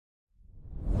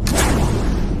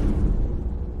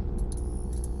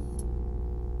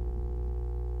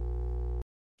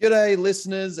G'day,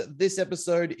 listeners. This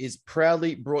episode is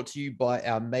proudly brought to you by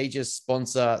our major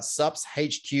sponsor,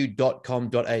 supshq.com.au.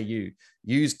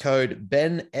 Use code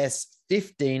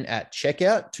BENS15 at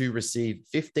checkout to receive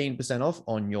 15% off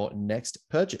on your next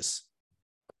purchase.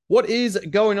 What is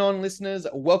going on, listeners?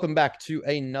 Welcome back to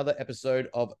another episode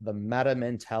of the Matter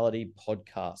Mentality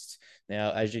podcast.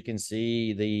 Now, as you can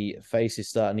see, the face is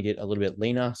starting to get a little bit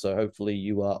leaner, so hopefully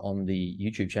you are on the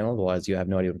YouTube channel. Otherwise, you have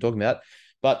no idea what I'm talking about.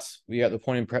 But we're at the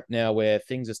point in prep now where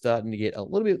things are starting to get a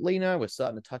little bit leaner. We're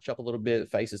starting to touch up a little bit. The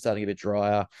face is starting to get a bit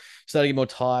drier, starting to get more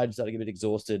tired, starting to get a bit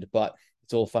exhausted. But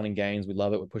it's all fun and games. We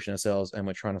love it. We're pushing ourselves and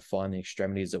we're trying to find the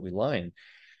extremities that we lie in.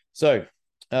 So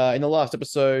in the last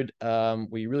episode,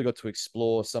 we really got to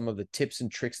explore some of the tips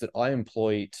and tricks that I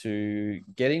employ to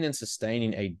getting and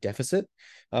sustaining a deficit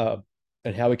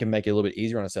and how we can make it a little bit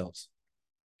easier on ourselves.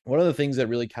 One of the things that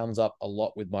really comes up a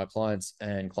lot with my clients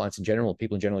and clients in general,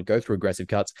 people in general that go through aggressive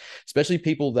cuts, especially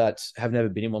people that have never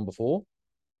been in one before,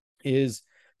 is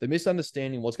the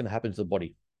misunderstanding what's going to happen to the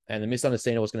body and the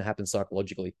misunderstanding what's going to happen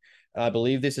psychologically. I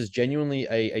believe this is genuinely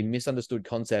a misunderstood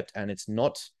concept, and it's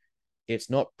not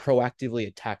proactively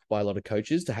attacked by a lot of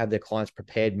coaches to have their clients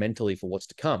prepared mentally for what's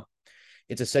to come.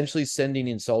 It's essentially sending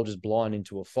in soldiers blind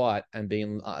into a fight and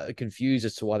being confused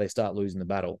as to why they start losing the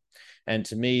battle. And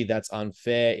to me, that's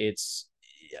unfair. It's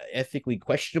ethically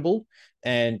questionable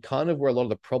and kind of where a lot of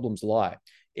the problems lie.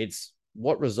 It's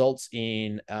what results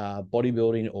in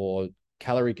bodybuilding or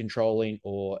calorie controlling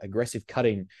or aggressive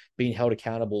cutting being held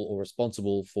accountable or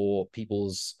responsible for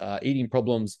people's eating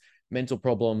problems, mental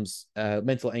problems,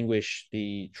 mental anguish,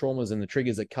 the traumas and the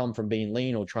triggers that come from being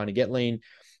lean or trying to get lean.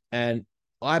 And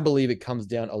I believe it comes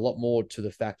down a lot more to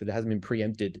the fact that it hasn't been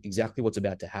preempted exactly what's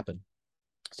about to happen.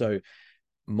 So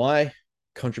my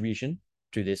contribution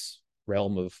to this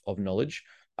realm of knowledge,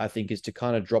 I think, is to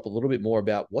kind of drop a little bit more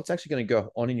about what's actually going to go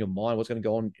on in your mind, what's going to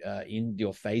go on in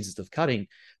your phases of cutting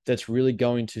that's really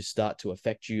going to start to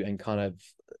affect you and kind of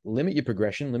limit your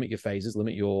progression, limit your phases,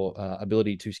 limit your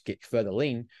ability to get further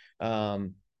lean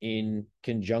in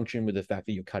conjunction with the fact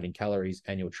that you're cutting calories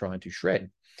and you're trying to shred.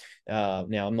 Now,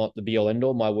 I'm not the be all end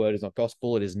all. My word is not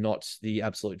gospel. It is not the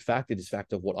absolute fact. It is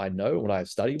fact of what I know, what I've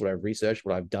studied, what I've researched,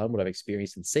 what I've done, what I've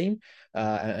experienced and seen,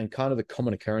 and kind of the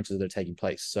common occurrences that are taking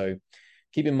place. So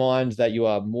keep in mind that you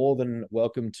are more than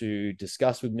welcome to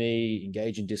discuss with me,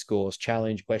 engage in discourse,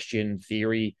 challenge, question,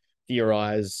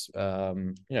 theorize,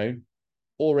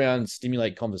 all around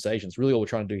stimulate conversations. Really, all we're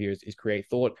trying to do here is create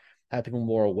thought, have people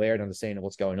more aware and understand of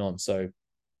what's going on. So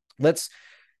let's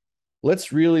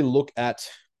really look at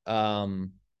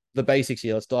the basics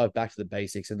here. Let's dive back to the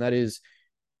basics. And that is,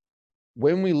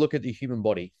 when we look at the human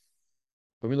body,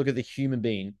 when we look at the human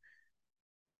being,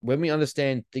 when we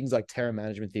understand things like terror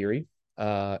management theory,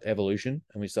 evolution,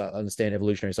 and we start understand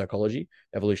evolutionary psychology,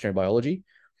 evolutionary biology,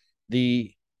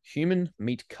 the human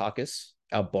meat carcass,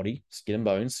 our body, skin and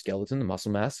bones, skeleton, the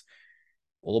muscle mass,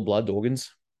 all the blood,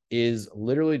 organs, is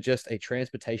literally just a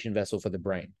transportation vessel for the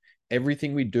brain.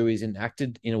 Everything we do is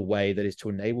enacted in a way that is to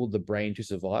enable the brain to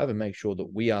survive and make sure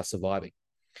that we are surviving.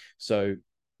 So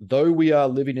though we are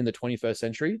living in the 21st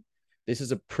century, this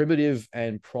is a primitive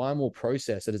and primal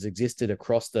process that has existed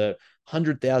across the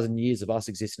 100,000 years of us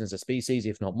existing as a species,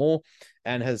 if not more,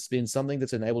 and has been something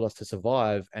that's enabled us to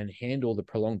survive and handle the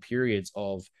prolonged periods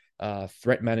of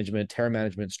threat management, terror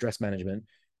management, stress management.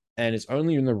 And it's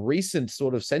only in the recent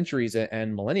sort of centuries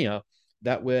and millennia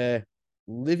that we're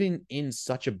living in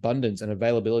such abundance and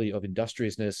availability of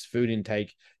industriousness, food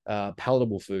intake,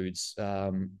 palatable foods,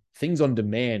 things on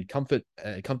demand,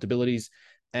 comfortabilities,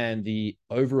 and the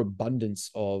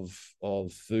overabundance of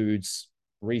foods,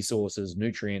 resources,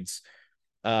 nutrients.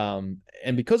 And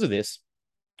because of this,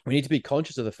 we need to be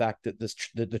conscious of the fact that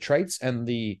the traits and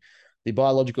the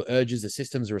biological urges, the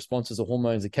systems, the responses, the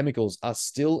hormones, the chemicals are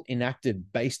still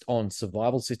enacted based on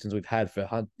survival systems we've had for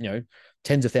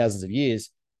tens of thousands of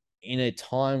years in a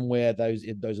time where those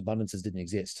abundances didn't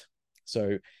exist.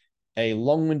 So a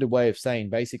long-winded way of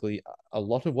saying basically a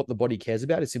lot of what the body cares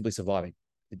about is simply surviving.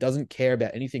 It doesn't care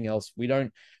about anything else.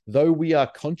 Though we are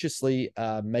consciously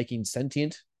making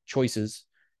sentient choices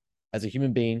as a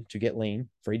human being to get lean,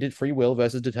 free will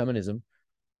versus determinism,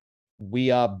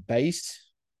 we are based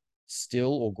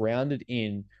still or grounded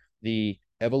in the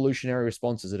evolutionary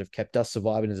responses that have kept us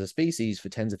surviving as a species for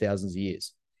tens of thousands of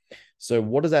years. So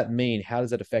what does that mean? How does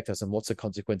that affect us? And what's the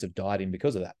consequence of dieting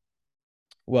because of that?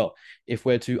 Well, if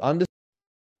we're to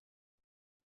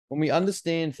when we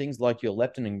understand things like your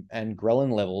leptin and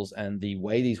ghrelin levels and the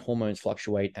way these hormones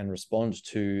fluctuate and respond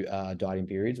to dieting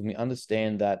periods, when we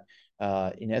understand that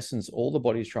in essence, all the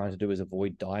body is trying to do is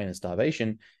avoid dying and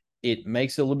starvation, it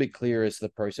makes it a little bit clearer as to the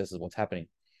process of what's happening.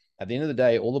 At the end of the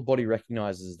day, all the body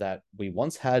recognizes that we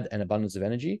once had an abundance of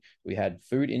energy, we had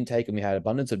food intake, and we had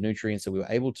abundance of nutrients that we were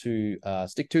able to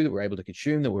stick to, that we were able to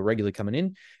consume, that were regularly coming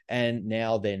in, and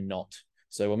now they're not.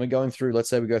 So when we're going through, let's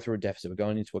say we go through a deficit, we're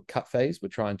going into a cut phase, we're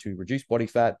trying to reduce body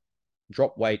fat,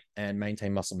 drop weight, and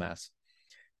maintain muscle mass.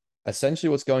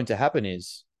 Essentially, what's going to happen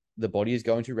is the body is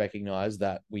going to recognize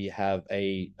that we have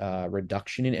a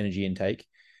reduction in energy intake,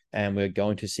 and we're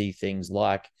going to see things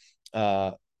like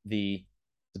the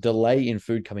delay in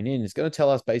food coming in. It's going to tell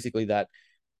us basically that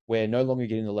we're no longer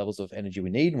getting the levels of energy we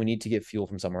need, and we need to get fuel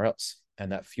from somewhere else.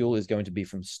 And that fuel is going to be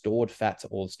from stored fat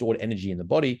or stored energy in the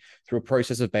body through a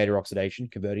process of beta oxidation,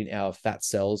 converting our fat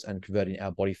cells and converting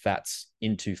our body fats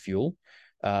into fuel.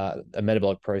 A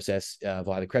metabolic process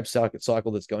via the Krebs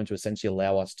cycle that's going to essentially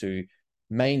allow us to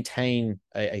maintain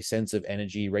a sense of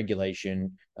energy,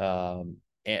 regulation,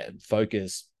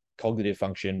 focus, cognitive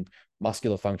function,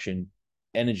 muscular function,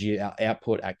 energy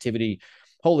output, activity,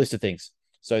 whole list of things.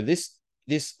 So this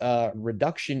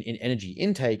reduction in energy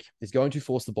intake is going to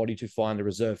force the body to find the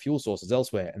reserve fuel sources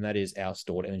elsewhere, and that is our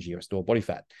stored energy or stored body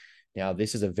fat. Now,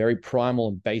 this is a very primal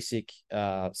and basic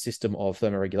system of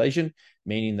thermoregulation,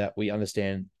 meaning that we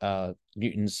understand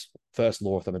Newton's first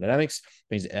law of thermodynamics,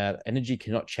 means energy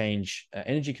cannot change,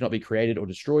 energy cannot be created or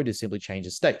destroyed, it simply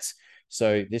changes states.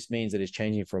 So this means that it's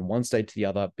changing from one state to the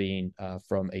other, being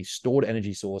from a stored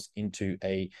energy source into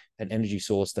an energy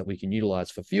source that we can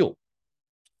utilize for fuel.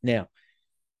 Now,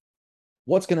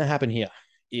 what's going to happen here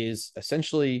is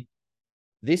essentially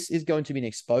this is going to be an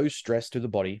exposed stress to the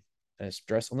body, a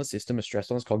stress on the system, a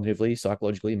stress on us cognitively,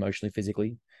 psychologically, emotionally,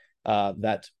 physically,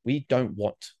 that we don't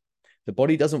want. The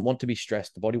body doesn't want to be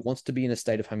stressed. The body wants to be in a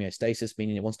state of homeostasis,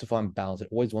 meaning it wants to find balance. It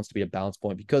always wants to be a balance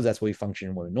point because that's where we function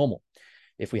and we're normal.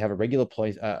 If we have a regular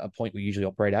place, a point we usually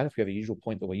operate at, if we have a usual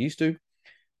point that we're used to,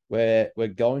 we're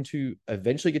going to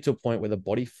eventually get to a point where the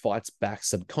body fights back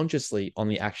subconsciously on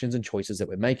the actions and choices that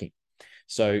we're making.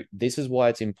 So this is why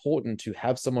it's important to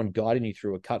have someone guiding you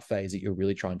through a cut phase that you're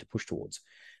really trying to push towards.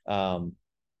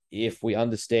 If we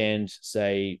understand,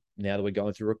 say, now that we're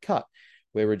going through a cut,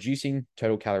 we're reducing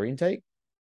total calorie intake.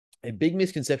 A big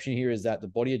misconception here is that the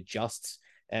body adjusts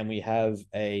and we have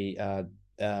a,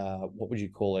 what would you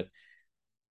call it?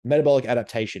 Metabolic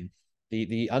adaptation.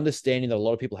 The understanding that a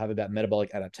lot of people have about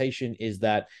metabolic adaptation is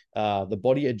that the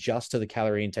body adjusts to the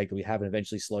calorie intake that we have and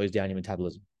eventually slows down your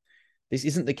metabolism. This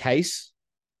isn't the case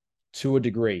to a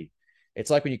degree.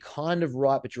 It's like when you're kind of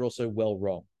right, but you're also well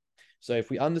wrong. So if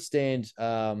we understand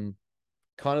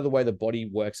kind of the way the body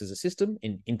works as a system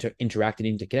in interacting,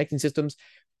 interconnecting systems,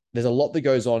 there's a lot that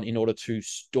goes on in order to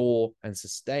store and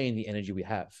sustain the energy we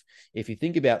have. If you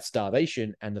think about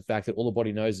starvation and the fact that all the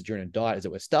body knows that during a diet is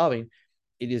that we're starving,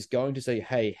 it is going to say,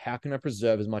 hey, how can I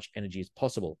preserve as much energy as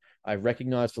possible? I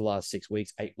recognize for the last 6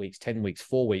 weeks, 8 weeks, 10 weeks,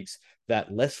 4 weeks,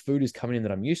 that less food is coming in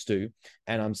than I'm used to,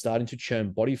 and I'm starting to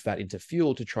churn body fat into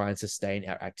fuel to try and sustain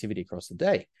our activity across the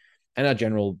day and our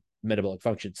general metabolic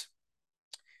functions.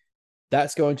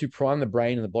 That's going to prime the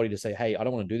brain and the body to say, hey, I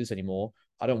don't want to do this anymore.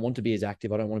 I don't want to be as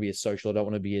active. I don't want to be as social. I don't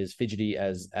want to be as fidgety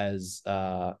as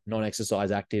non-exercise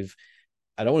active.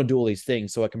 I don't want to do all these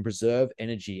things so I can preserve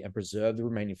energy and preserve the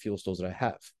remaining fuel stores that I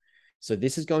have. So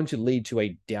this is going to lead to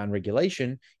a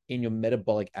downregulation in your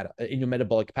metabolic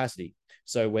capacity.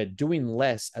 So we're doing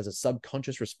less as a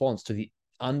subconscious response to the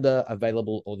under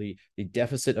available or the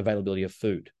deficit availability of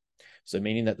food. So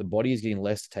meaning that the body is getting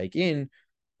less to take in.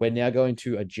 We're now going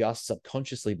to adjust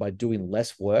subconsciously by doing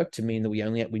less work to mean that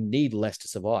we need less to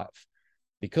survive.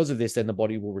 Because of this, then the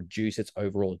body will reduce its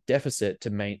overall deficit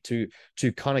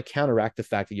to kind of counteract the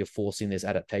fact that you're forcing this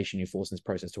adaptation, you're forcing this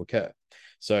process to occur.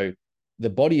 So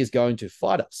the body is going to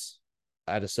fight us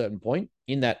at a certain point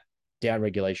in that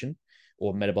downregulation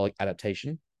or metabolic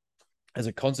adaptation as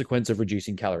a consequence of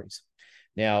reducing calories.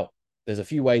 Now, there's a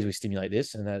few ways we stimulate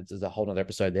this, and there's a whole nother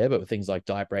episode there, but with things like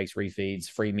diet breaks, refeeds,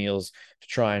 free meals to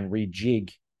try and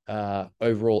rejig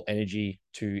overall energy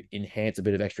to enhance a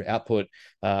bit of extra output,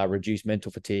 reduce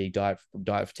mental fatigue, diet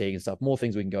fatigue and stuff, more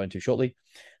things we can go into shortly.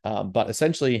 But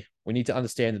essentially, we need to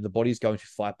understand that the body is going to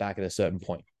fight back at a certain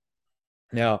point.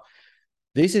 Now,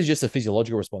 this is just the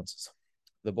physiological responses.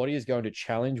 The body is going to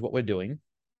challenge what we're doing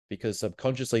because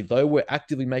subconsciously, though we're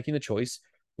actively making the choice,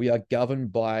 we are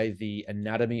governed by the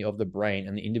anatomy of the brain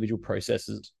and the individual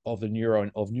processes of the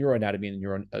neuroanatomy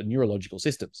and the neurological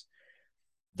systems.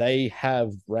 They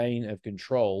have reign of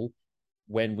control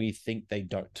when we think they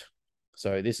don't.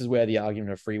 So this is where the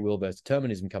argument of free will versus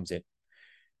determinism comes in.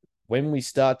 When we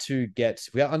start to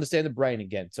we understand the brain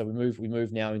again. So we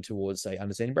move now in towards, say,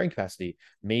 understanding brain capacity.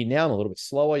 Me now, I'm a little bit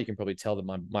slower. You can probably tell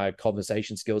that my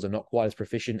conversation skills are not quite as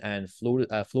proficient and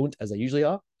fluent as they usually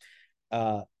are.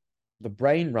 The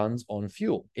brain runs on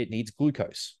fuel. It needs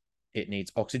glucose, it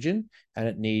needs oxygen, and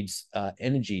it needs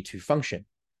energy to function.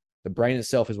 The brain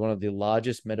itself is one of the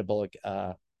largest one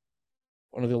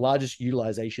of the largest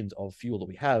utilizations of fuel that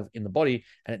we have in the body,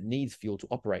 and it needs fuel to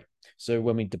operate. So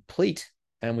when we deplete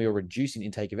and we are reducing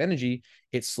intake of energy,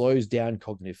 it slows down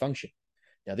cognitive function.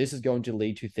 Now, this is going to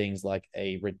lead to things like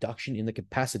a reduction in the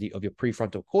capacity of your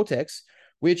prefrontal cortex,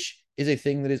 which is a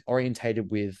thing that is orientated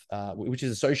with, which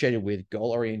is associated with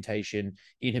goal orientation,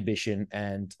 inhibition,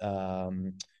 and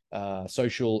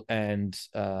social and,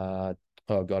 oh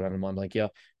God, I'm in mind blank here.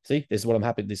 See, this is what I'm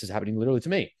happy. This is happening literally to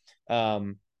me.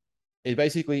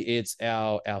 It's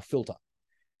our filter.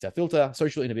 It's our filter,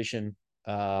 social inhibition,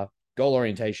 goal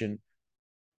orientation,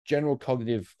 general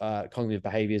cognitive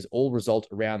behaviors all result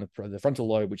around the frontal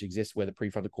lobe, which exists where the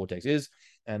prefrontal cortex is.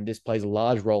 And this plays a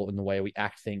large role in the way we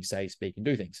act, think, say, speak, and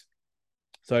do things.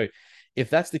 So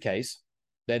if that's the case,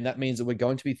 then that means that we're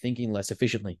going to be thinking less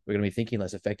efficiently. We're going to be thinking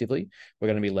less effectively. We're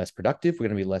going to be less productive. We're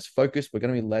going to be less focused. We're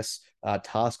going to be less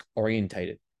task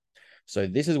orientated. So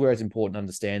this is where it's important to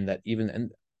understand that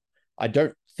and I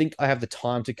don't think I have the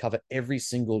time to cover every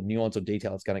single nuance or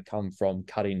detail that's going to come from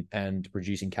cutting and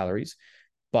reducing calories,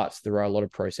 but there are a lot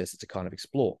of processes to kind of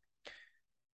explore.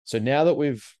 So now that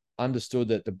we've understood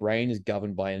that the brain is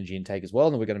governed by energy intake as well,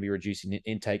 and we're going to be reducing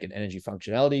intake and energy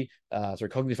functionality,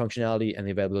 cognitive functionality and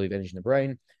the availability of energy in the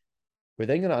brain, we're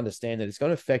then going to understand that it's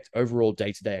going to affect overall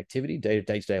day-to-day activity,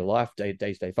 day-to-day life,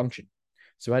 day-to-day function.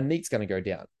 So our NEAT's going to go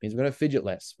down. It means we're going to fidget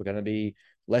less. We're going to be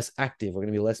less active. We're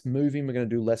going to be less moving. We're going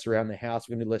to do less around the house.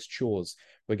 We're going to do less chores.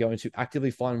 We're going to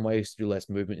actively find ways to do less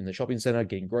movement in the shopping center,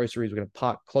 getting groceries. We're going to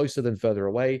park closer than further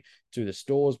away to the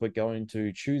stores. We're going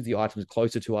to choose the items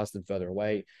closer to us than further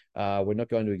away. We're not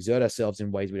going to exert ourselves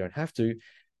in ways we don't have to,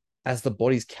 as the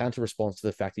body's counter response to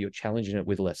the fact that you're challenging it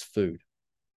with less food.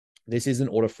 This is in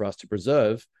order for us to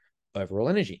preserve overall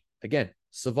energy. Again,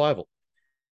 survival.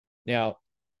 Now,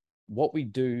 what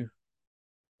we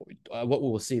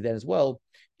will see then as well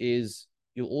is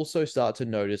you'll also start to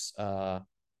notice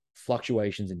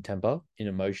fluctuations in temper, in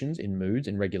emotions, in moods,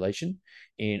 in regulation,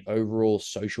 in overall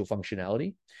social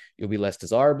functionality. You'll be less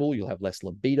desirable. You'll have less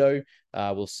libido.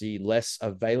 We'll see less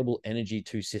available energy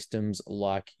to systems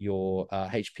like your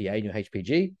HPA and your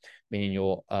HPG, meaning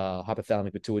your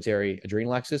hypothalamic pituitary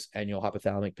adrenal axis and your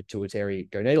hypothalamic pituitary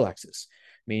gonadal axis,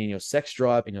 meaning your sex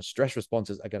drive and your stress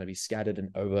responses are going to be scattered and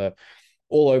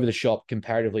all over the shop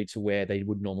comparatively to where they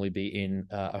would normally be in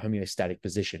a homeostatic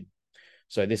position.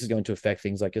 So this is going to affect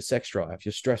things like your sex drive,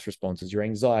 your stress responses, your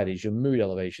anxieties, your mood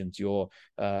elevations, your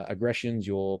aggressions,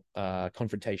 your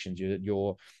confrontations,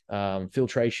 your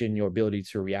filtration, your ability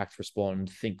to react, respond,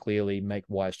 think clearly, make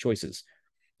wise choices.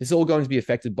 This is all going to be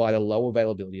affected by the low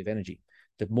availability of energy.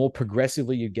 The more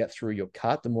progressively you get through your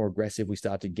cut, the more aggressive we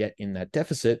start to get in that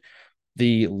deficit,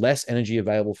 the less energy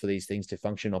available for these things to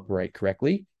function and operate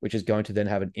correctly, which is going to then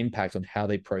have an impact on how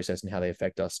they process and how they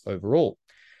affect us overall.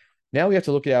 Now we have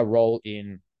to look at our role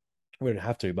we don't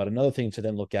have to, but another thing to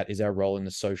then look at is our role in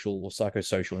the social or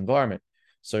psychosocial environment.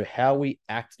 So how we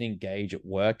act and engage at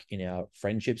work, in our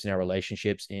friendships, in our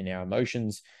relationships, in our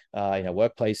emotions, in our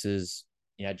workplaces,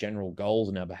 in our general goals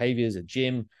and our behaviors at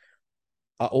gym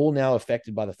are all now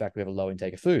affected by the fact we have a low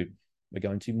intake of food. We're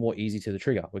going to be more easy to the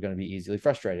trigger. We're going to be easily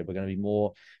frustrated. We're going to be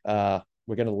more,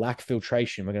 we're going to lack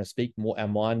filtration. We're going to speak our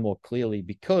mind more clearly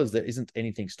because there isn't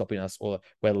anything stopping us, or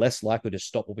we're less likely to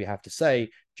stop what we have to say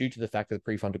due to the fact that the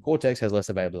prefrontal cortex has less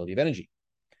availability of energy.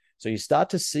 So you start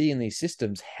to see in these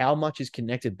systems how much is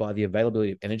connected by the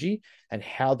availability of energy, and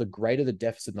how the greater the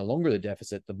deficit and the longer the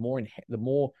deficit, the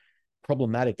more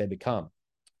problematic they become.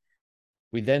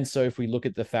 So if we look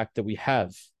at the fact that we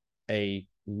have a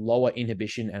lower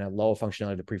inhibition and a lower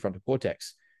functionality of the prefrontal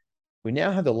cortex, we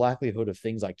now have the likelihood of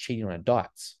things like cheating on our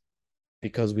diets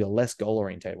because we are less goal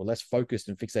oriented. We're less focused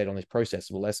and fixated on this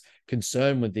process. We're less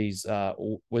concerned with these,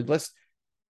 we're less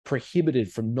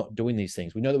prohibited from not doing these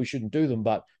things. We know that we shouldn't do them,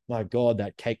 but my God,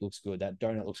 that cake looks good. That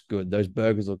donut looks good. Those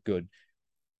burgers look good.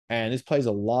 And this plays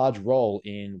a large role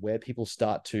in where people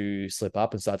start to slip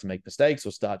up and start to make mistakes,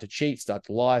 or start to cheat, start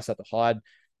to lie, start to hide,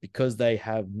 because they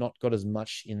have not got as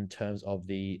much in terms of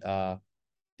the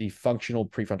functional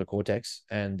prefrontal cortex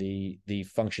and the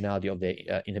functionality of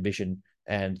their inhibition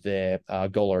and their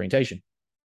goal orientation.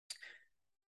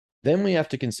 Then we have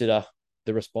to consider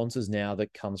the responses now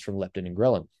that comes from leptin and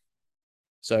ghrelin.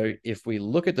 So if we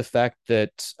look at the fact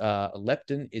that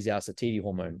leptin is our satiety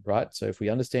hormone, right? So if we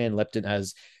understand leptin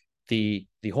as the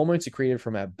hormone secreted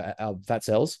from our fat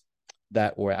cells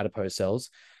or adipose cells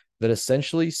that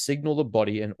essentially signal the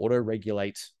body and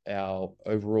auto-regulate our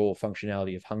overall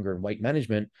functionality of hunger and weight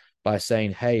management by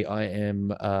saying, hey, I am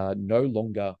no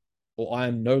longer, or I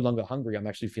am no longer hungry. I'm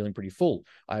actually feeling pretty full.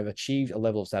 I've achieved a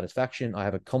level of satisfaction. I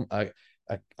have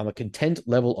I'm a content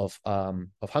level of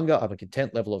hunger. I have a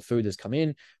content level of food that's come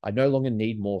in. I no longer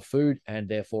need more food, and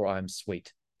therefore I'm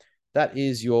sweet. That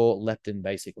is your leptin,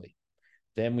 basically.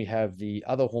 Then we have the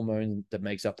other hormone that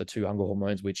makes up the two hunger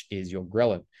hormones, which is your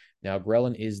ghrelin. Now,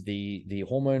 ghrelin is the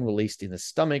hormone released in the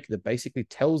stomach that basically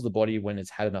tells the body when it's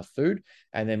had enough food.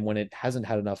 And then when it hasn't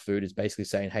had enough food, it's basically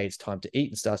saying, hey, it's time to eat,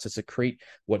 and starts to secrete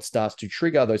what starts to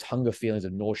trigger those hunger feelings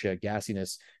of nausea,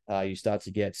 gassiness. You start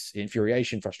to get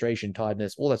infuriation, frustration,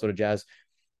 tiredness, all that sort of jazz.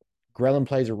 Ghrelin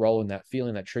plays a role in that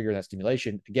feeling, that trigger, that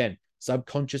stimulation. Again,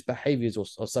 subconscious behaviors or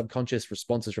subconscious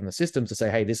responses from the system to say,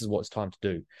 hey, this is what it's time to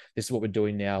do. This is what we're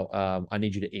doing now. I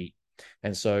need you to eat.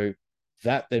 And so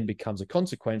that then becomes a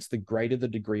consequence, the greater the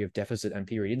degree of deficit and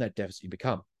period in that deficit you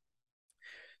become.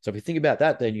 So if you think about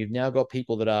that, then you've now got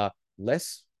people that are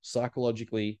less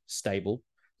psychologically stable,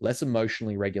 less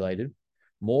emotionally regulated,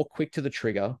 more quick to the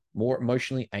trigger, more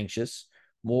emotionally anxious,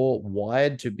 more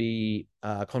wired to be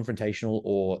confrontational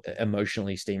or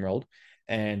emotionally steamrolled.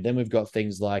 And then we've got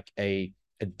things like a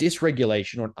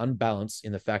dysregulation or an unbalance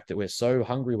in the fact that we're so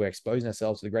hungry, we're exposing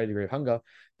ourselves to the greater degree of hunger,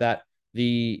 that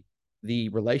the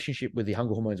relationship with the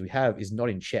hunger hormones we have is not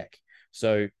in check.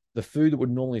 So the food that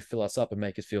would normally fill us up and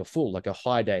make us feel full, like a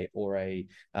high day or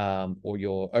or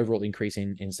your overall increase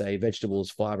in say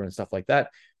vegetables, fiber, and stuff like that,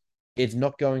 it's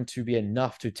not going to be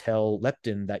enough to tell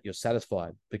leptin that you're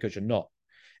satisfied, because you're not.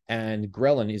 And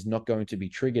ghrelin is not going to be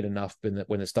triggered enough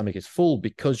when the stomach is full,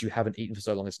 because you haven't eaten for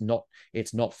so long.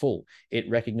 It's not full. It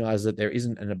recognizes that there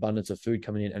isn't an abundance of food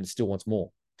coming in, and it still wants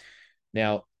more.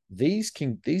 Now, these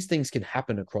things can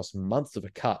happen across months of a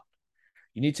cut.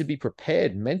 You need to be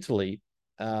prepared mentally,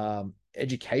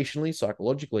 educationally,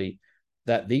 psychologically,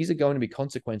 that these are going to be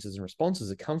consequences and responses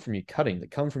that come from you cutting,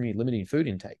 that come from you limiting food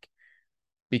intake,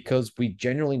 because we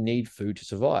generally need food to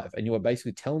survive. And you are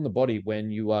basically telling the body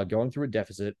when you are going through a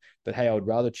deficit that, hey, I would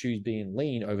rather choose being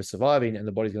lean over surviving. And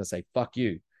the body's going to say, fuck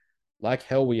you. Like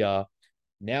hell we are.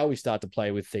 Now we start to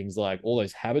play with things like all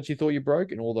those habits you thought you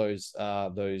broke, and all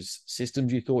those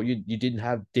systems you thought you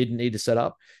didn't need to set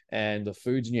up, and the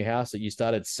foods in your house that you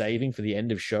started saving for the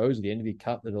end of shows, or the end of your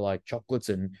cut, that are like chocolates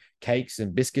and cakes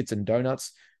and biscuits and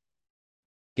donuts.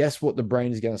 Guess what the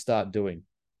brain is going to start doing?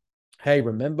 Hey,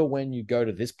 remember when you go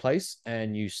to this place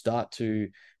and you start to,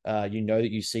 that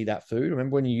you see that food?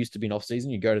 Remember when you used to be in off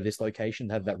season, you go to this location,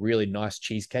 have that really nice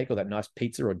cheesecake or that nice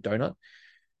pizza or donut?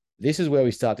 This is where we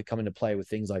start to come into play with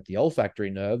things like the olfactory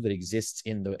nerve that exists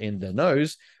in the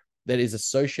nose, that is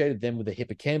associated then with the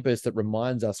hippocampus, that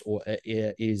reminds us or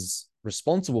is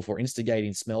responsible for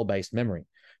instigating smell-based memory.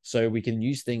 So we can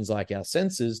use things like our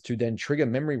senses to then trigger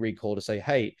memory recall to say,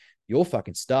 hey, you're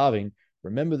fucking starving.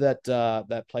 Remember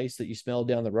that place that you smelled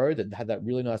down the road that had that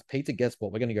really nice pizza? Guess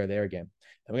what? We're going to go there again.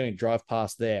 And we're going to drive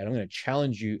past there. And I'm going to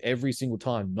challenge you every single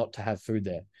time not to have food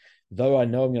there. Though I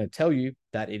know I'm going to tell you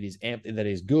that it is that it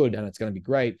is good and it's going to be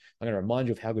great, I'm going to remind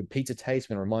you of how good pizza tastes.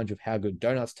 I'm going to remind you of how good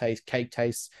donuts taste, cake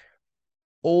tastes,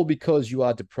 all because you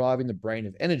are depriving the brain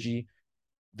of energy.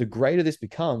 The greater this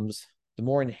becomes, the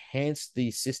more enhanced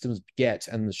these systems get,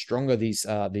 and the stronger these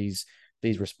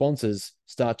responses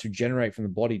start to generate from the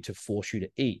body to force you to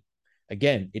eat.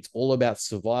 Again, it's all about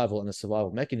survival and the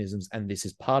survival mechanisms, and this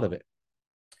is part of it.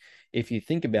 If you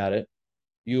think about it,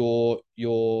 you're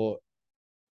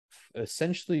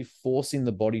essentially forcing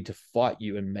the body to fight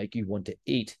you and make you want to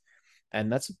eat.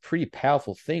 And that's a pretty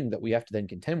powerful thing that we have to then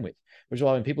contend with, which is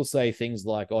why when people say things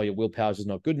like, oh, your willpower is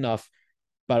not good enough,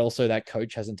 but also that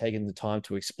coach hasn't taken the time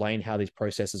to explain how these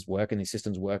processes work and these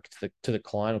systems work to the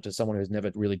client or to someone who's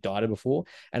never really dieted before.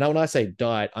 And when I say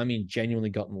diet, I mean genuinely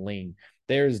gotten lean.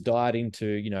 There is dieting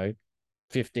to,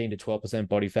 15 to 12%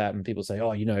 body fat. And people say,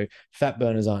 oh, fat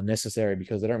burners aren't necessary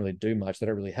because they don't really do much. They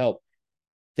don't really help.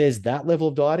 There's that level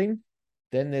of dieting.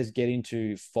 Then there's getting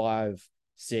to 5,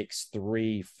 6,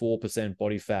 3, 4%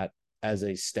 body fat as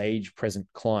a stage present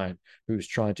client who's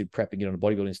trying to prep and get on a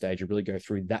bodybuilding stage and really go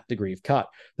through that degree of cut.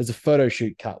 There's a photo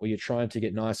shoot cut where you're trying to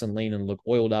get nice and lean and look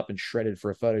oiled up and shredded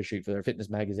for a photo shoot for their fitness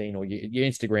magazine or your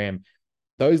Instagram.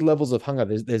 Those levels of hunger,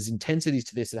 there's intensities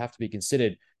to this that have to be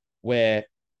considered, where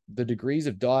the degrees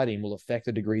of dieting will affect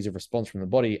the degrees of response from the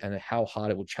body and how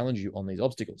hard it will challenge you on these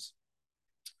obstacles.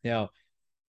 Now,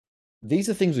 these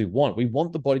are things we want. We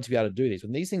want the body to be able to do this.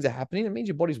 When these things are happening, it means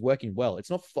your body's working well.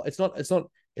 It's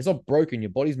not broken.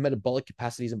 Your body's metabolic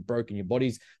capacity isn't broken. Your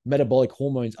body's metabolic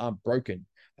hormones aren't broken.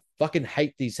 I fucking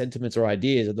hate these sentiments or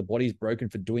ideas that the body's broken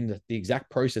for doing the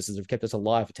exact processes that have kept us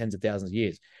alive for tens of thousands of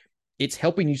years. It's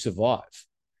helping you survive.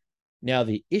 Now,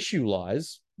 the issue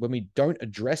lies don't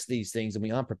address these things and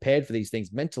we aren't prepared for these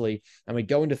things mentally, and we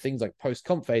go into things like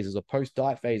post-comp phases or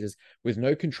post-diet phases with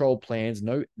no control plans,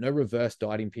 no reverse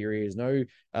dieting periods, no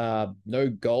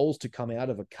goals to come out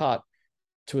of a cut,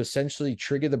 to essentially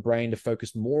trigger the brain to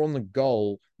focus more on the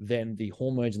goal than the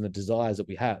hormones and the desires that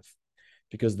we have.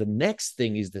 Because the next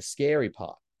thing is the scary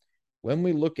part. When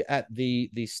we look at the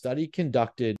study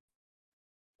conducted,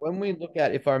 when we look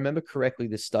at, if I remember correctly,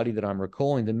 the study that I'm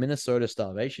recalling, the Minnesota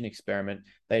starvation experiment,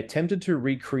 they attempted to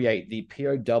recreate the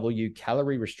POW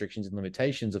calorie restrictions and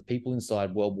limitations of people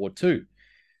inside World War II.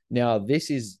 Now, this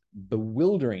is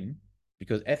bewildering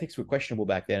because ethics were questionable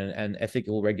back then, and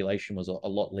ethical regulation was a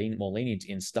lot more lenient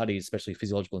in studies, especially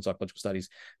physiological and psychological studies,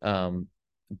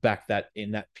 back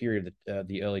in that period of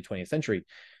the early 20th century.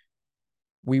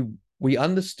 We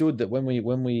understood that when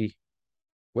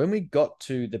we got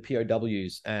to the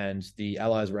POWs and the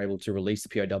Allies were able to release the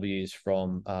POWs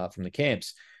from the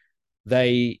camps,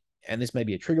 and this may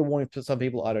be a trigger warning for some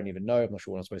people, I don't even know, I'm not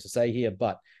sure what I'm supposed to say here,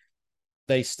 but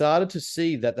they started to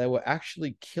see that they were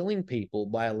actually killing people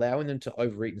by allowing them to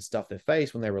overeat and stuff their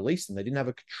face when they released them. They didn't have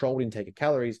a controlled intake of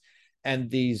calories. And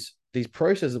these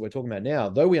processes that we're talking about now,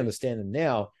 though we understand them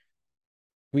now,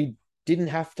 we didn't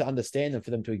have to understand them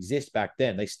for them to exist back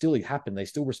then. They still happened. They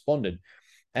still responded.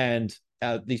 And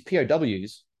these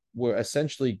POWs were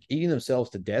essentially eating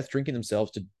themselves to death, drinking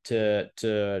themselves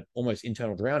to almost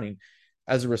internal drowning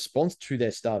as a response to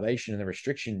their starvation and the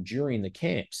restriction during the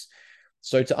camps.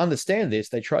 So to understand this,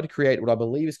 they tried to create what I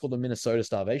believe is called the Minnesota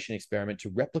starvation experiment to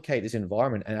replicate this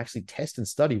environment and actually test and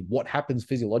study what happens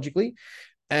physiologically.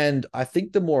 And I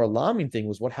think the more alarming thing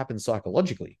was what happened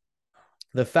psychologically.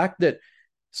 The fact that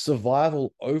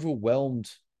survival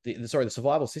overwhelmed the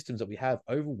survival systems that we have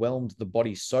overwhelmed the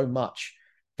body so much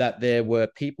that there were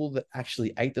people that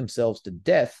actually ate themselves to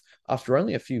death after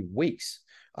only a few weeks.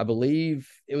 I believe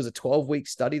it was a 12-week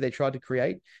study they tried to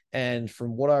create. And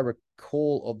from what I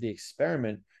recall of the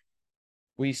experiment,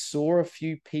 we saw a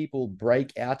few people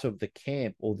break out of the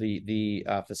camp or the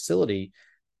facility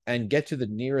and get to the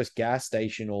nearest gas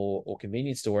station or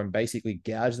convenience store and basically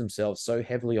gouge themselves so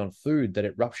heavily on food that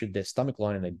it ruptured their stomach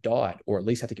line and they died, or at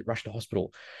least had to get rushed to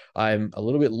hospital. I'm a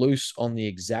little bit loose on the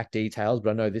exact details, but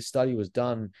I know this study was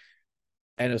done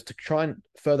and it was to try and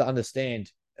further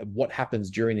understand what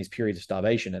happens during these periods of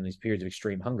starvation and these periods of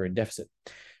extreme hunger and deficit.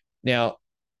 Now,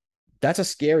 that's a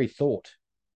scary thought,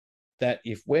 that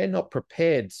if we're not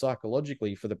prepared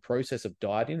psychologically for the process of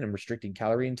dieting and restricting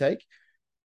calorie intake,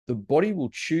 the body will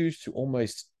choose to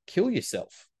almost kill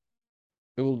yourself.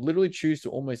 It will literally choose to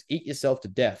almost eat yourself to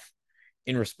death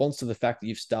in response to the fact that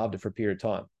you've starved it for a period of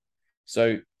time.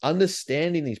 So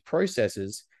understanding these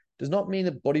processes does not mean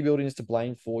that bodybuilding is to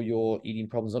blame for your eating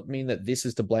problems. It does not mean that this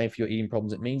is to blame for your eating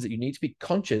problems. It means that you need to be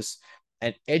conscious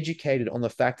and educated on the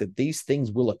fact that these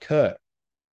things will occur.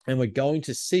 And we're going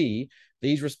to see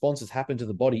these responses happen to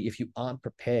the body if you aren't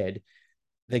prepared.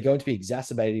 They're going to be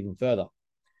exacerbated even further.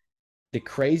 The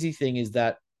crazy thing is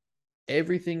that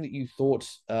everything that you thought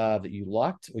that you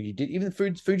liked, or you did, even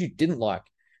food you didn't like,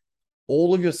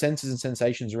 all of your senses and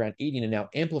sensations around eating are now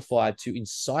amplified to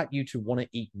incite you to want to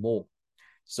eat more.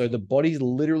 So the body's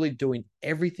literally doing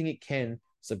everything it can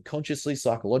subconsciously,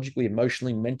 psychologically,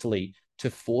 emotionally, mentally to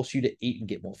force you to eat and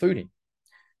get more food in.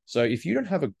 So if you don't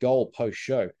have a goal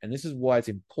post-show, and this is why it's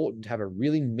important to have a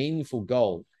really meaningful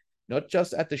goal, not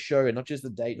just at the show and not just the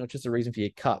date, not just the reason for your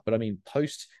cut, but I mean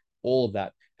post all of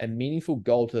that, a meaningful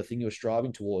goal to the thing you're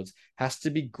striving towards has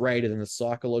to be greater than the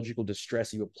psychological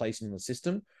distress you are placing in the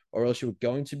system, or else you're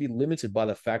going to be limited by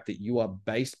the fact that you are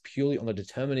based purely on the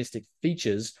deterministic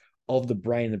features of the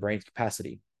brain, the brain's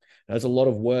capacity. Now, there's a lot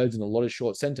of words and a lot of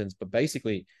short sentence, but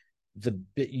basically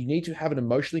you need to have an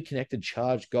emotionally connected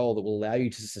charged goal that will allow you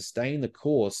to sustain the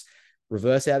course,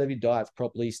 reverse out of your diets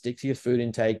properly, stick to your food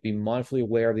intake, be mindfully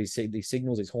aware of these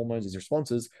signals, these hormones, these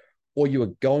responses, or you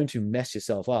are going to mess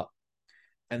yourself up.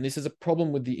 And this is a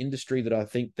problem with the industry that I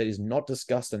think that is not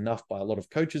discussed enough by a lot of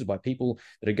coaches, by people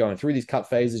that are going through these cut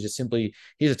phases. Just simply,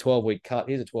 here's a 12-week cut,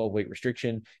 here's a 12-week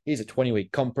restriction, here's a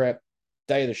 20-week comp prep,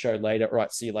 day of the show later, all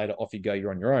right, see you later, off you go,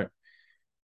 you're on your own.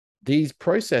 These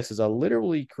processes are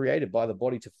literally created by the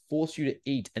body to force you to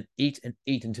eat and eat and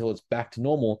eat until it's back to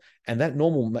normal. And that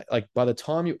normal, like by the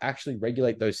time you actually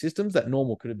regulate those systems, that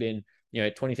normal could have been,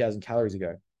 20,000 calories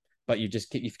ago, but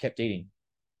you've kept eating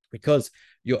because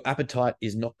your appetite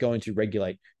is not going to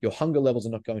regulate. Your hunger levels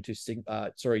are not going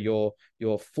to,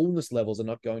 your fullness levels are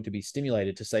not going to be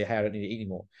stimulated to say, hey, I don't need to eat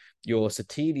anymore. Your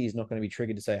satiety is not going to be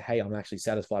triggered to say, hey, I'm actually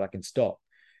satisfied, I can stop.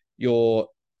 Your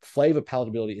flavor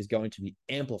palatability is going to be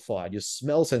amplified. Your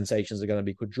smell sensations are going to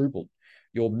be quadrupled.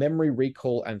 Your memory,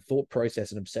 recall, and thought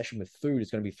process and obsession with food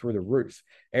is going to be through the roof.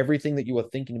 Everything that you are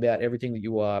thinking about, everything that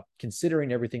you are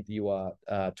considering, everything that you are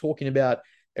talking about,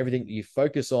 everything that you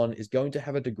focus on is going to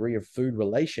have a degree of food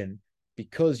relation,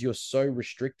 because you're so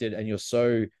restricted and you're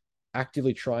so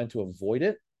actively trying to avoid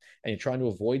it, and you're trying to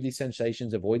avoid these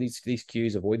sensations, avoid these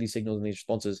cues, avoid these signals and these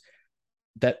responses,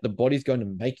 that the body's going to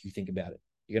make you think about it.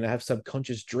 You're going to have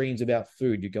subconscious dreams about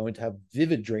food. You're going to have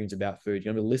vivid dreams about food.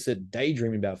 You're going to elicit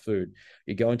daydreaming about food.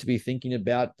 You're going to be thinking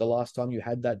about the last time you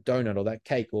had that donut or that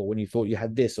cake, or when you thought you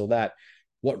had this or that.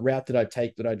 What route did I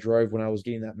take that I drove when I was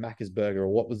getting that Macca's burger? Or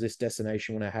what was this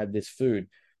destination when I had this food?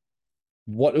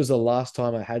 What was the last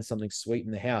time I had something sweet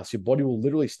in the house? Your body will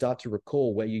literally start to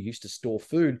recall where you used to store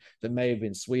food that may have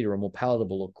been sweeter or more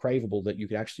palatable or craveable that you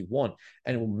could actually want.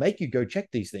 And it will make you go check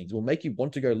these things. It will make you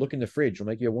want to go look in the fridge. It will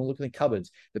make you want to look in the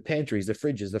cupboards, the pantries, the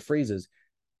fridges, the freezers.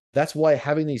 That's why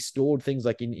having these stored things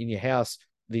like in your house,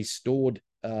 these stored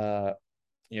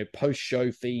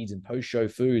post-show feeds and post-show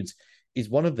foods is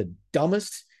one of the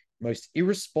dumbest, most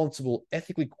irresponsible,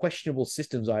 ethically questionable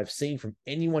systems I've seen from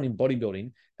anyone in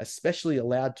bodybuilding, especially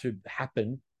allowed to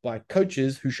happen by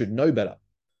coaches who should know better.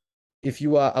 If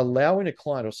you are allowing a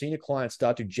client or seeing a client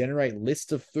start to generate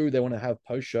lists of food they want to have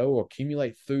post-show or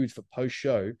accumulate foods for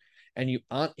post-show, and you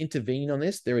aren't intervening on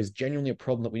this, there is genuinely a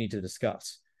problem that we need to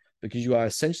discuss, because you are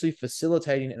essentially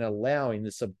facilitating and allowing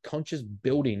the subconscious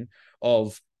building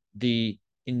of the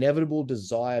inevitable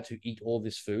desire to eat all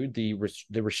this food, the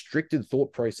restricted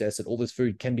thought process that all this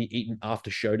food can be eaten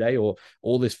after show day, or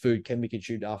all this food can be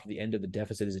consumed after the end of the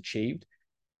deficit is achieved.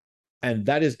 And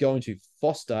that is going to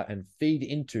foster and feed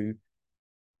into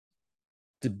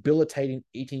debilitating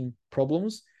eating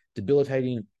problems,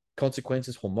 debilitating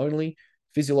consequences hormonally,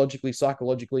 physiologically,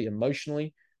 psychologically,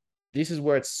 emotionally. This is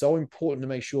where it's so important to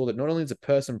make sure that not only is a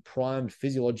person primed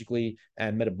physiologically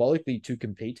and metabolically to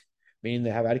compete, meaning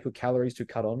they have adequate calories to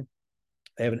cut on,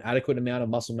 they have an adequate amount of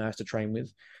muscle mass to train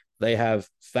with, they have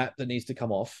fat that needs to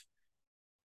come off,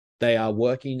 they are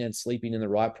working and sleeping in the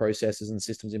right processes and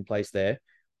systems in place there,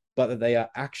 but that they are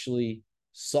actually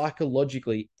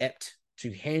psychologically apt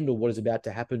to handle what is about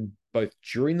to happen both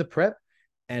during the prep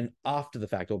and after the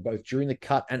fact, or both during the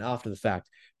cut and after the fact,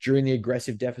 during the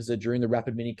aggressive deficit, during the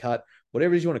rapid mini cut,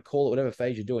 whatever it is you want to call it, whatever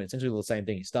phase you're doing, essentially the same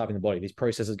thing. You're starving the body. These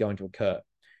processes are going to occur.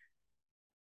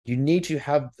 You need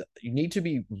to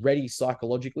be ready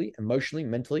psychologically, emotionally,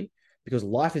 mentally, because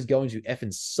life is going to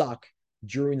effing suck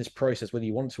during this process, whether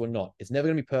you want it to or not. It's never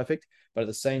going to be perfect, but at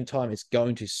the same time, it's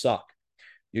going to suck.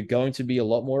 You're going to be a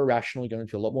lot more irrational. You're going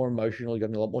to be a lot more emotional. You're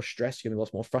going to be a lot more stressed. You're going to be a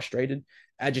lot more frustrated,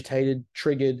 agitated,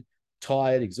 triggered,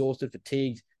 tired, exhausted,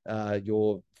 fatigued.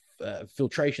 Your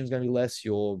filtration is going to be less.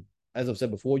 As I've said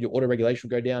before, your auto regulation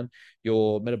will go down.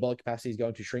 Your metabolic capacity is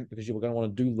going to shrink because you're going to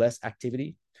want to do less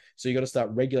activity. So you got to start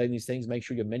regulating these things. Make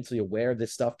sure you're mentally aware of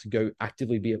this stuff to go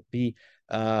actively be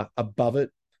above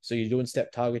it. So you're doing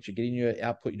step targets, you're getting your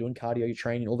output, you're doing cardio, you're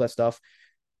training, all that stuff.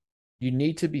 You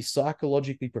need to be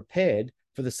psychologically prepared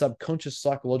for the subconscious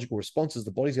psychological responses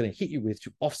the body's going to hit you with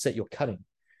to offset your cutting.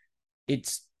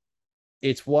 It's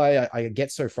why I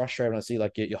get so frustrated when I see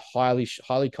like your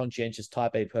highly conscientious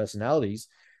type A personalities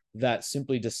that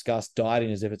simply discuss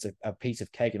dieting as if it's a piece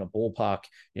of cake in a ballpark,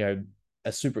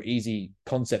 a super easy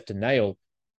concept to nail,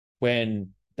 when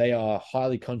they are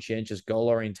highly conscientious,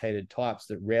 goal-orientated types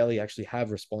that rarely actually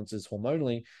have responses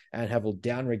hormonally and have a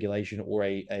down regulation or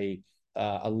a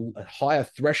higher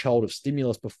threshold of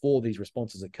stimulus before these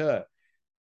responses occur.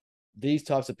 These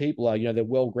types of people are, they're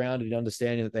well-grounded in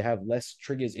understanding that they have less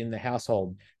triggers in the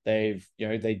household. They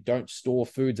don't store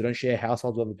foods. They don't share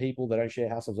households with other people. They don't share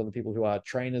households with other people who are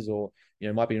trainers or,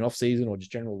 might be in off-season or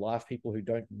just general life people who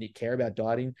don't care about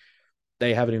dieting.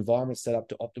 They have an environment set up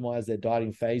to optimize their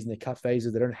dieting phase and their cut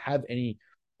phases. They don't have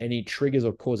any triggers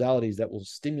or causalities that will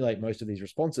stimulate most of these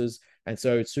responses. And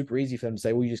so it's super easy for them to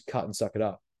say, well, you just cut and suck it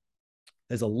up.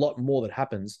 There's a lot more that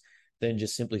happens than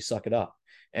just simply suck it up.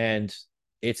 And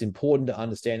it's important to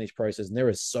understand these processes. And there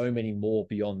is so many more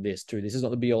beyond this too. This is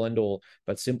not the be all end all,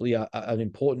 but simply an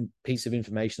important piece of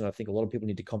information that I think a lot of people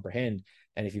need to comprehend.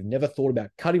 And if you've never thought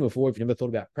about cutting before, if you've never thought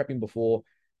about prepping before,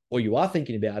 or you are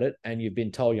thinking about it and you've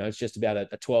been told, it's just about a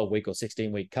 12-week or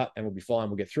 16-week cut and we'll be fine,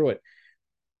 we'll get through it.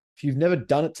 If you've never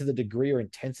done it to the degree or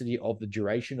intensity of the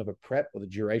duration of a prep or the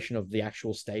duration of the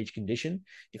actual stage condition,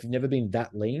 if you've never been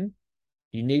that lean,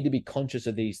 you need to be conscious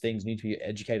of these things. You need to be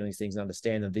educated on these things and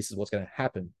understand that this is what's going to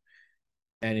happen.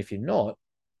 And if you're not,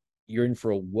 you're in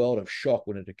for a world of shock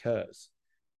when it occurs.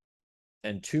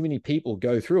 And too many people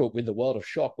go through it with the world of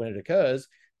shock when it occurs,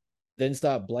 then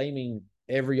start blaming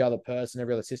every other person,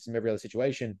 every other system, every other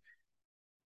situation.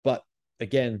 But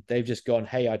again, they've just gone,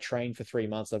 hey, I trained for 3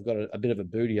 months. I've got a bit of a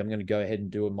booty. I'm going to go ahead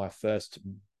and do my first,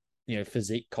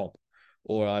 physique comp.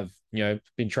 Or I've,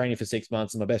 been training for 6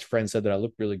 months and my best friend said that I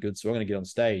look really good. So I'm going to get on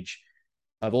stage.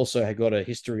 I've also got a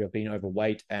history of being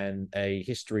overweight and a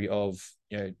history of,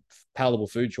 palatable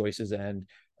food choices and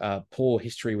poor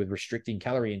history with restricting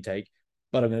calorie intake,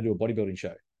 but I'm going to do a bodybuilding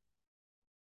show.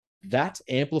 That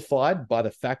amplified by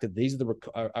the fact that these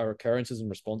are are occurrences and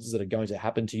responses that are going to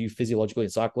happen to you physiologically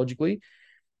and psychologically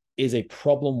is a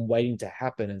problem waiting to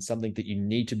happen and something that you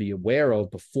need to be aware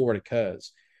of before it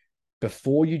occurs.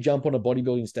 Before you jump on a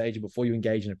bodybuilding stage and before you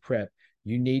engage in a prep,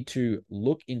 you need to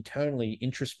look internally,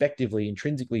 introspectively,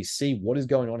 intrinsically, see what is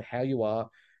going on, how you are.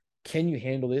 Can you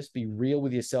handle this? Be real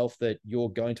with yourself that you're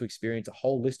going to experience a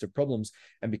whole list of problems.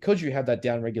 And because you have that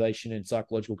down regulation and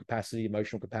psychological capacity,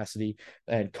 emotional capacity,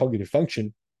 and cognitive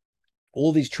function,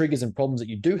 all these triggers and problems that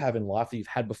you do have in life that you've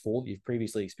had before, that you've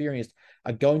previously experienced,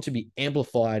 are going to be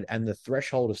amplified, and the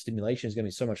threshold of stimulation is going to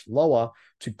be so much lower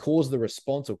to cause the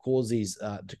response or cause these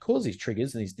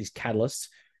triggers and these catalysts.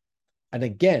 And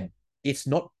again, it's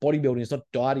not bodybuilding, it's not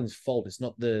dieting's fault, it's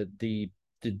not the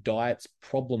diet's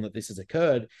problem that this has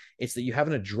occurred. It's that you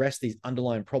haven't addressed these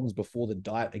underlying problems before the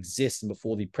diet exists and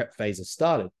before the prep phase has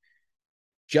started.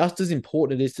 Just as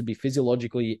important it is to be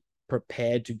physiologically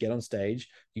prepared to get on stage,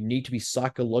 you need to be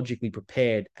psychologically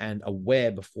prepared and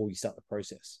aware before you start the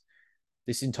process.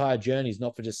 This entire journey is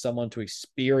not for just someone to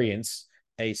experience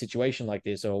a situation like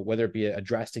this, or whether it be a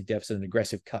drastic deficit, an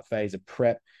aggressive cut phase, a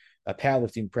prep, a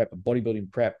powerlifting prep, a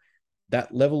bodybuilding prep.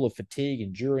 That level of fatigue,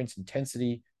 endurance,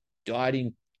 intensity,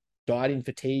 dieting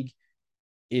fatigue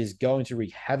is going to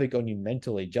wreak havoc on you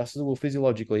mentally, just as it will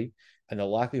physiologically. And the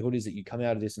likelihood is that you come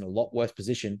out of this in a lot worse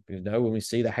position. Because when we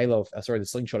see the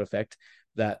slingshot effect,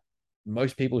 that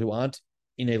most people who aren't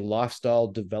in a lifestyle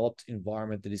developed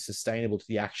environment that is sustainable to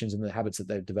the actions and the habits that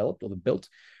they've developed or they've built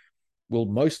will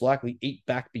most likely eat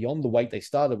back beyond the weight they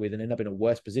started with and end up in a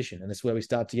worse position. And this is where we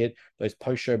start to get those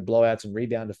post-show blowouts and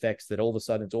rebound effects that all of a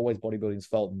sudden it's always bodybuilding's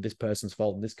fault and this person's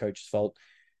fault and this coach's fault.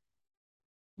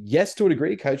 Yes, to a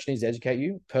degree, coach needs to educate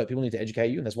you. People need to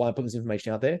educate you, and that's why I put this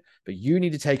information out there. But you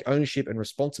need to take ownership and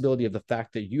responsibility of the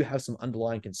fact that you have some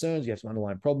underlying concerns, you have some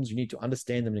underlying problems. You need to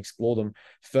understand them and explore them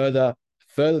further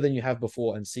than you have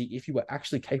before, and see if you are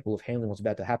actually capable of handling what's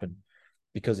about to happen.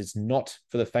 Because it's not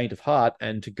for the faint of heart,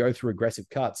 and to go through aggressive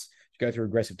cuts, to go through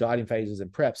aggressive dieting phases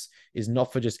and preps is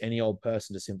not for just any old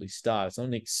person to simply start. It's not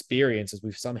an experience, as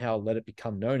we've somehow let it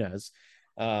become known as.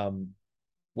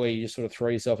 Where you just sort of throw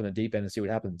yourself in the deep end and see what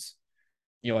happens.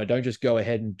 I don't just go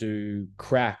ahead and do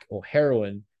crack or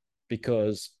heroin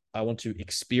because I want to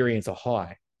experience a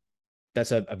high.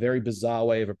 That's a very bizarre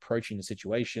way of approaching the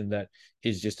situation that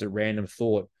is just a random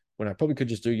thought, when I probably could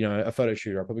just do, a photo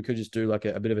shoot. I probably could just do like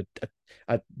a bit of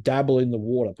a dabble in the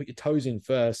water, put your toes in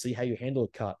first, see how you handle a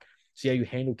cut, see how you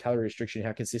handle calorie restriction,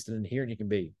 how consistent and adherent you can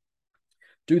be.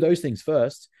 Do those things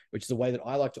first, which is the way that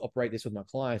I like to operate this with my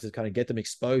clients, is kind of get them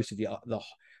exposed to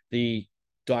the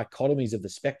dichotomies of the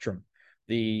spectrum,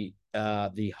 the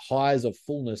highs of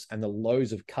fullness and the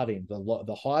lows of cutting,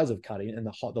 the highs of cutting and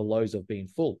the lows of being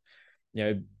full.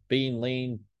 Being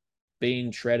lean,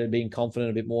 being shredded, being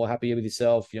confident, a bit more happy with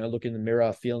yourself, look in the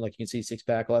mirror, feeling like you can see six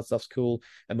pack, all that stuff's cool.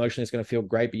 Emotionally, it's going to feel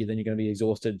great, but then you're going to be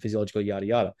exhausted physiologically, yada,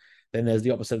 yada. Then there's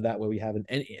the opposite of that, where we have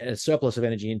a surplus of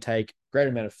energy intake, great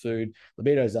amount of food,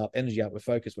 libido's up, energy up, we're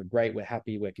focused, we're great, we're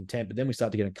happy, we're content, but then we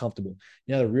start to get uncomfortable.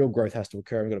 Now the real growth has to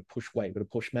occur. We've got to push weight, we've got to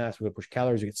push mass, we've got to push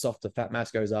calories, we get softer, fat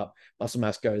mass goes up, muscle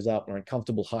mass goes up, we're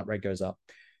uncomfortable, heart rate goes up.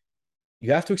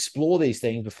 You have to explore these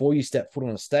things before you step foot on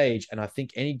a stage, and I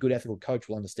think any good ethical coach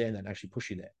will understand that and actually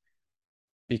push you there.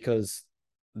 Because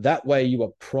that way you are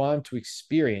primed to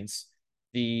experience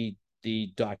the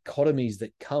dichotomies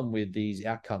that come with these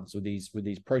outcomes, with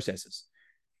these processes.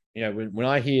 When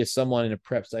I hear someone in a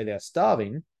prep say they're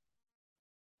starving,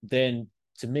 then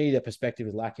to me their perspective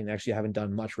is lacking. They actually haven't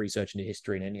done much research into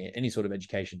history and any sort of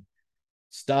education.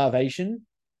 Starvation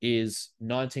is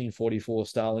 1944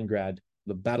 Stalingrad,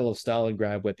 the Battle of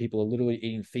Stalingrad, where people are literally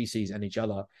eating feces and each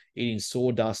other, eating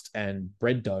sawdust and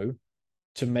bread dough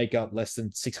to make up less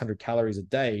than 600 calories a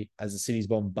day as the city's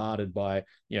bombarded by,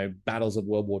 battles of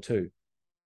World War II.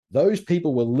 Those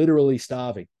people were literally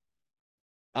starving.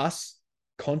 Us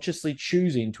consciously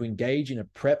choosing to engage in a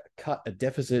prep, cut, a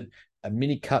deficit, a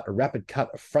mini cut, a rapid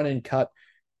cut, a front end cut,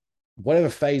 whatever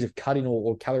phase of cutting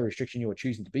or calorie restriction you are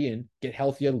choosing to be in, get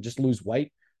healthier, just lose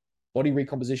weight, body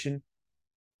recomposition.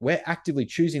 We're actively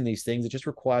choosing these things. It just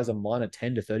requires a minor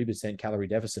 10 to 30% calorie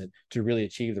deficit to really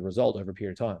achieve the result over a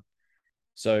period of time.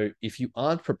 So if you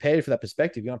aren't prepared for that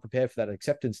perspective, you aren't prepared for that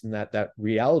acceptance and that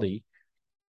reality,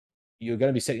 you're going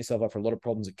to be setting yourself up for a lot of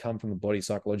problems that come from the body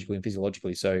psychologically and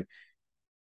physiologically. So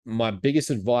my biggest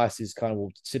advice is kind of,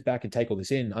 well, sit back and take all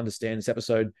this in, understand this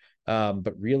episode,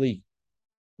 but really,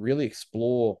 really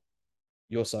explore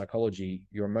your psychology,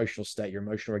 your emotional state, your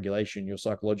emotional regulation, your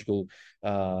psychological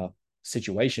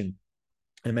situation,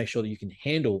 and make sure that you can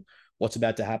handle what's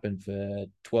about to happen for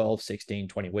 12, 16,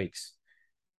 20 weeks.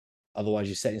 Otherwise,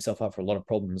 you're setting yourself up for a lot of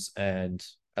problems. And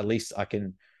at least I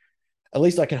can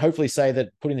hopefully say that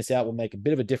putting this out will make a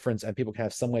bit of a difference and people can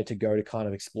have somewhere to go to kind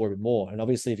of explore a bit more. And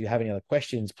obviously, if you have any other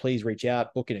questions, please reach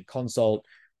out, book in a consult,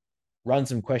 run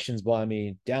some questions by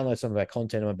me, download some of our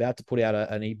content. I'm about to put out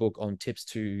an ebook on tips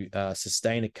to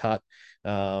sustain a cut,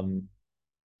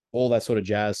 all that sort of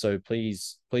jazz. So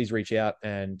please reach out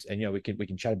and we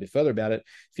can chat a bit further about it.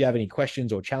 If you have any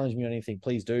questions or challenge me on anything,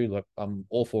 please do. Look, I'm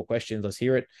all for questions. Let's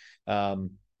hear it.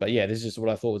 But yeah, this is just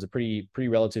what I thought was a pretty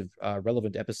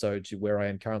relevant episode to where I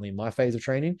am currently in my phase of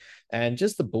training, and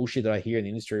just the bullshit that I hear in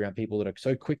the industry around people that are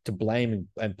so quick to blame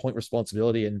and point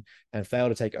responsibility and fail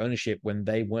to take ownership when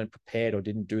they weren't prepared or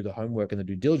didn't do the homework and the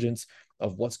due diligence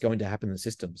of what's going to happen in the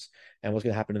systems and what's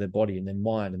going to happen to their body and their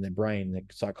mind and their brain and their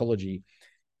psychology.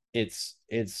 It's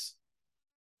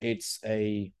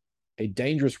a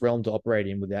dangerous realm to operate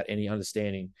in without any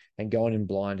understanding, and going in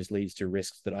blind just leads to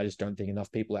risks that I just don't think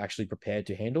enough people are actually prepared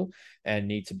to handle and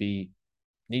need to be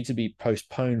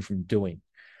postponed from doing.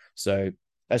 So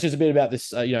that's just a bit about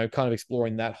this, kind of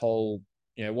exploring that whole,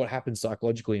 what happens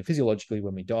psychologically and physiologically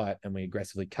when we diet and we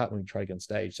aggressively cut when we try to get on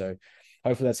stage. So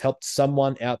hopefully that's helped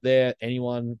someone out there,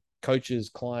 anyone,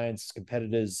 coaches, clients,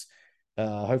 competitors.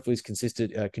 Hopefully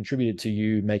it's contributed to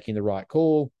you making the right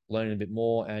call, learning a bit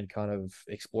more, and kind of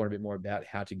exploring a bit more about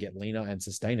how to get leaner and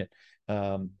sustain it.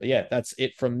 But yeah, that's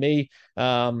it from me.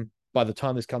 By the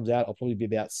time this comes out, I'll probably be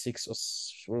about 6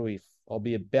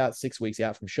 weeks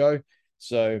out from show.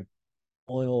 So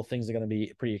all in all, things are going to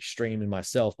be pretty extreme in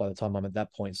myself by the time I'm at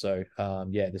that point. So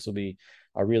this will be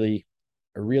a really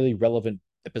relevant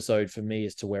episode for me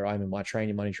as to where I'm in my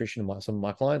training, my nutrition, and some of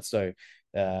my clients. So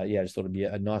I just thought it'd be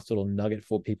a nice little nugget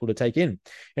for people to take in.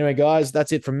 Anyway, guys,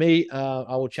 that's it from me.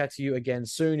 I will chat to you again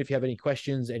soon. If you have any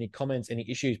questions, any comments, any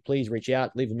issues, please reach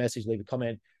out, leave a message, leave a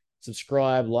comment,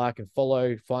 subscribe, like, and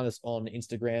follow. Find us on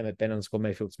Instagram at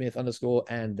Ben_Mayfield_Smith_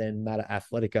 and then Matter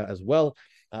Athletica as well.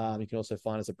 You can also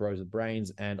find us at Bros with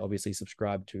Brains, and obviously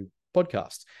subscribe to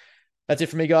podcast. That's it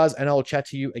for me, guys, and I'll chat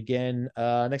to you again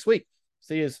next week.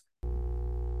 See yous.